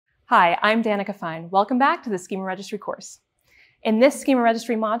Hi, I'm Danica Fine. Welcome back to the Schema Registry course. In this Schema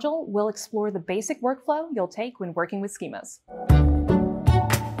Registry module, we'll explore the basic workflow you'll take when working with schemas.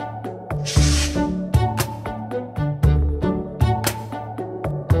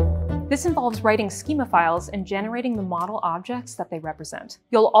 This involves writing schema files and generating the model objects that they represent.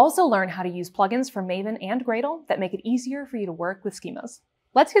 You'll also learn how to use plugins from Maven and Gradle that make it easier for you to work with schemas.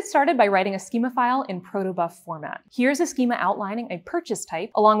 Let's get started by writing a schema file in Protobuf format. Here's a schema outlining a purchase type,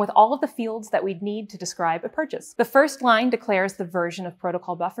 along with all of the fields that we'd need to describe a purchase. The first line declares the version of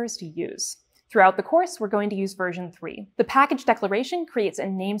protocol buffers to use. Throughout the course, we're going to use version 3. The package declaration creates a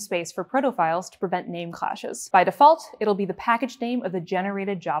namespace for protofiles to prevent name clashes. By default, it'll be the package name of the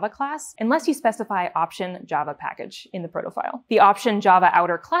generated Java class, unless you specify option Java package in the protofile. The option Java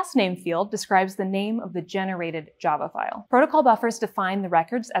outer class name field describes the name of the generated Java file. Protocol buffers define the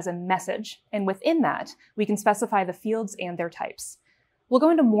records as a message, and within that, we can specify the fields and their types. We'll go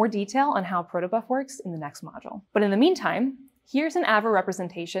into more detail on how Protobuf works in the next module. But in the meantime, here's an Avro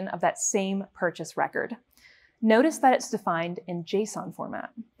representation of that same purchase record. Notice that it's defined in JSON format.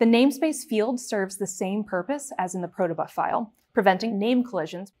 The namespace field serves the same purpose as in the Protobuf file, preventing name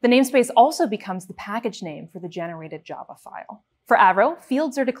collisions. The namespace also becomes the package name for the generated Java file. For Avro,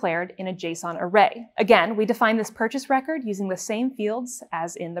 fields are declared in a JSON array. Again, we define this purchase record using the same fields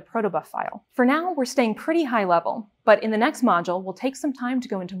as in the Protobuf file. For now, we're staying pretty high level, but in the next module, we'll take some time to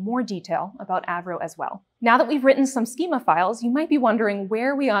go into more detail about Avro as well. Now that we've written some schema files, you might be wondering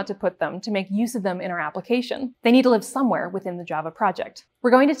where we ought to put them to make use of them in our application. They need to live somewhere within the Java project.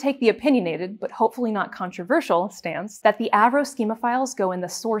 We're going to take the opinionated, but hopefully not controversial, stance that the Avro schema files go in the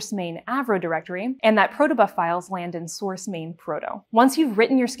source main Avro directory, and that Protobuf files land in source main Proto. Once you've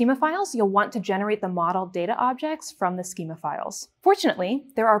written your schema files, you'll want to generate the model data objects from the schema files. Fortunately,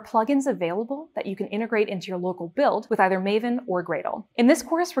 there are plugins available that you can integrate into your local build with either Maven or Gradle. In this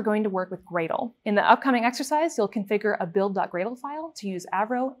course, we're going to work with Gradle. In the upcoming exercise, you'll configure a build.gradle file to use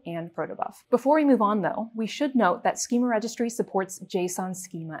Avro and Protobuf. Before we move on though, we should note that Schema Registry supports JSON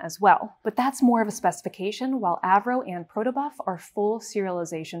schema as well, but that's more of a specification, while Avro and Protobuf are full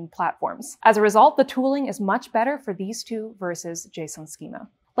serialization platforms. As a result, the tooling is much better for these two versus JSON schema.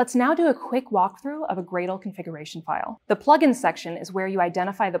 Let's now do a quick walkthrough of a Gradle configuration file. The plugins section is where you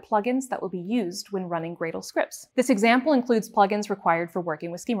identify the plugins that will be used when running Gradle scripts. This example includes plugins required for working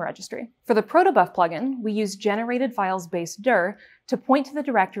with Schema Registry. For the Protobuf plugin, we use generated files base dir to point to the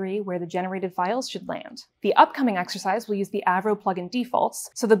directory where the generated files should land. The upcoming exercise will use the Avro plugin defaults,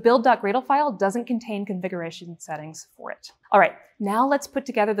 so the build.gradle file doesn't contain configuration settings for it. All right, now let's put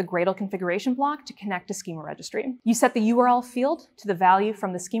together the Gradle configuration block to connect to Schema Registry. You set the URL field to the value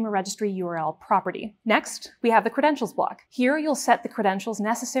from the Schema Registry URL property. Next, we have the credentials block. Here you'll set the credentials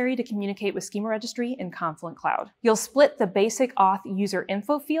necessary to communicate with Schema Registry in Confluent Cloud. You'll split the basic auth user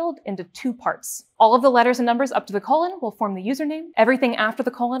info field into two parts. All of the letters and numbers up to the colon will form the username. Everything after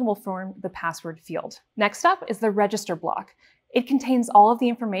the colon will form the password field. Next up is the register block. It contains all of the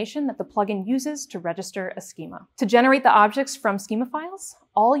information that the plugin uses to register a schema. To generate the objects from schema files,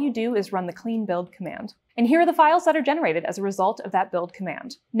 all you do is run the clean build command. And here are the files that are generated as a result of that build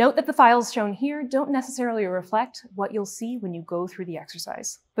command. Note that the files shown here don't necessarily reflect what you'll see when you go through the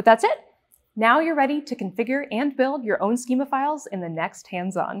exercise. But that's it. Now you're ready to configure and build your own schema files in the next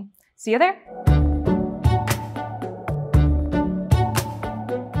hands-on. See you there.